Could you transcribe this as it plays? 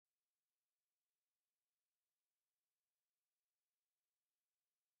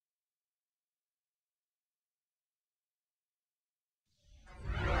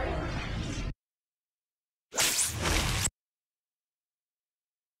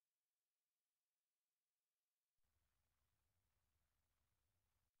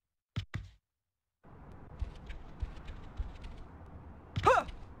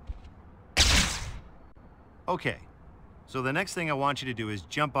Okay, so the next thing I want you to do is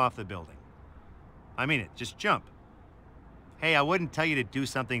jump off the building. I mean it, just jump. Hey, I wouldn't tell you to do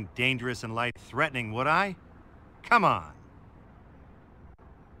something dangerous and life-threatening, would I? Come on.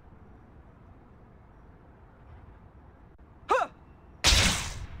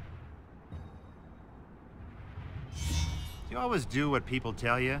 You always do what people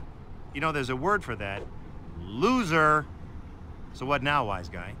tell you. You know, there's a word for that. Loser. So what now, wise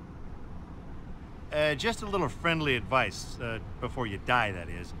guy? Just a little friendly advice, before you die, that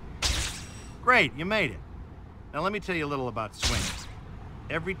is. Great, you made it. Now let me tell you a little about swinging.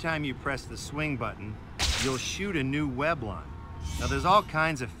 Every time you press the swing button, you'll shoot a new web line. Now there's all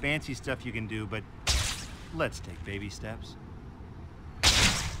kinds of fancy stuff you can do, but let's take baby steps.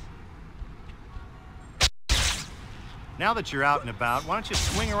 Now that you're out and about, why don't you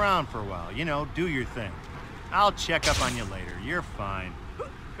swing around for a while? You know, do your thing. I'll check up on you later. You're fine.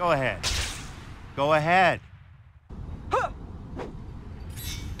 Go ahead. Go ahead.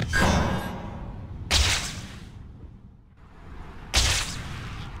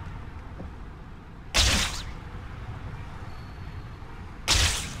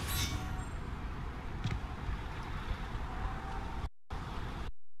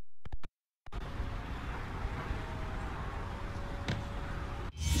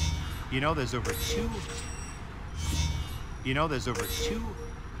 You know, there's over two.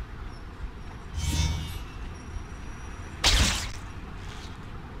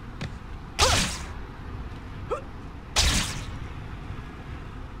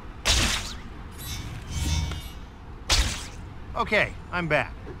 Okay, I'm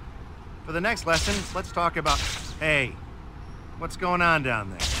back. For the next lesson, let's talk about... Hey, what's going on down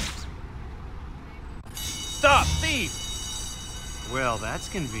there? Stop, thief! Well, that's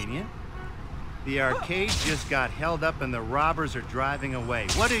convenient. The arcade just got held up and the robbers are driving away.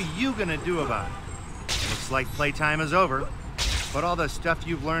 What are you gonna do about it? Looks like playtime is over. Put all the stuff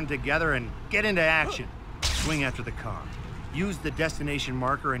you've learned together and get into action. Swing after the car. Use the destination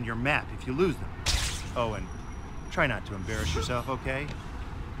marker and your map if you lose them. Oh, and try not to embarrass yourself, okay?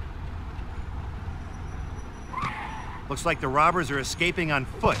 Looks like the robbers are escaping on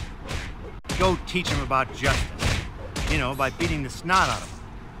foot. Go teach them about justice. You know, by beating the snot out of them.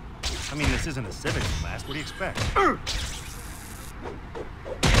 I mean, this isn't a civics class. What do you expect?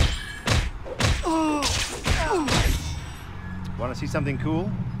 Want to see something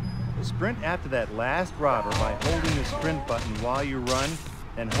cool? Sprint after that last robber by holding the sprint button while you run,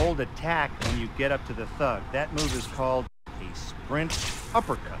 and hold attack when you get up to the thug. That move is called a sprint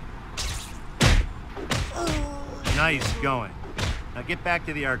uppercut. Nice going. Now get back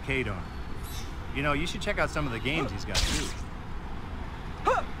to the arcade owner. You know, you should check out some of the games he's got too.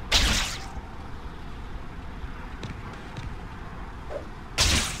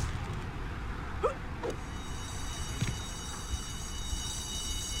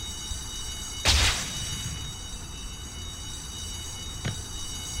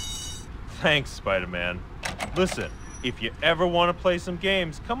 Thanks, Spider-Man. Listen, if you ever want to play some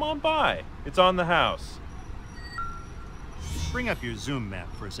games, come on by. It's on the house. Bring up your zoom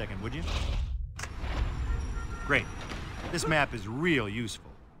map for a second, would you? Great. This map is real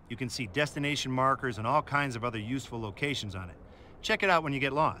useful. You can see destination markers and all kinds of other useful locations on it. Check it out when you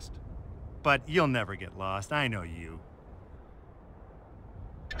get lost. But you'll never get lost, I know you.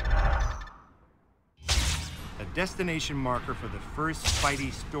 A destination marker for the first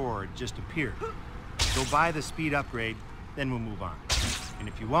Spidey store just appeared. Go buy the speed upgrade, then we'll move on. And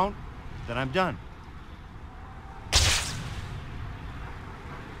if you won't, then I'm done.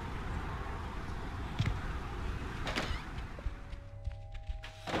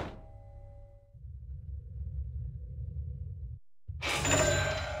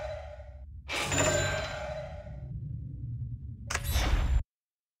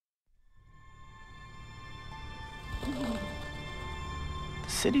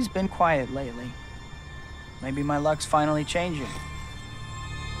 The city's been quiet lately. Maybe my luck's finally changing.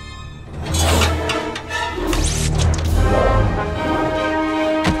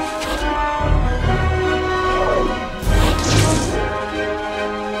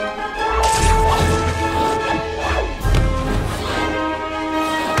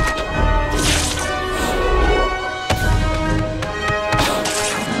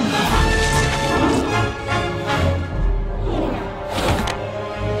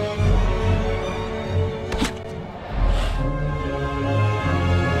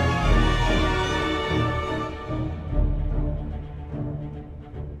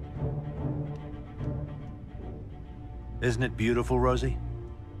 Isn't it beautiful, Rosie?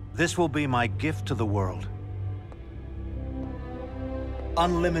 This will be my gift to the world.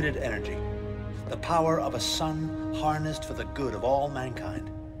 Unlimited energy. The power of a sun harnessed for the good of all mankind.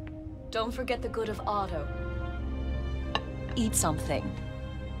 Don't forget the good of Otto. Eat something.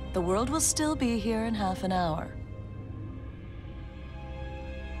 The world will still be here in half an hour.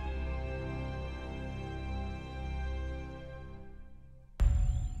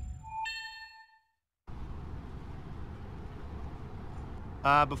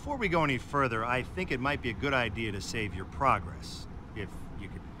 Before we go any further, I think it might be a good idea to save your progress, if you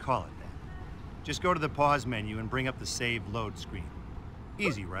could call it that. Just go to the pause menu and bring up the save load screen.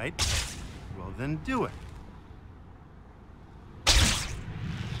 Easy, right? Well, then do it.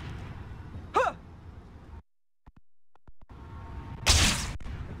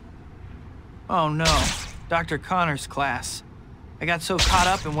 Oh no, Dr. Connor's class. I got so caught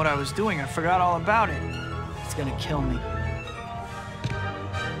up in what I was doing, I forgot all about it. It's gonna kill me.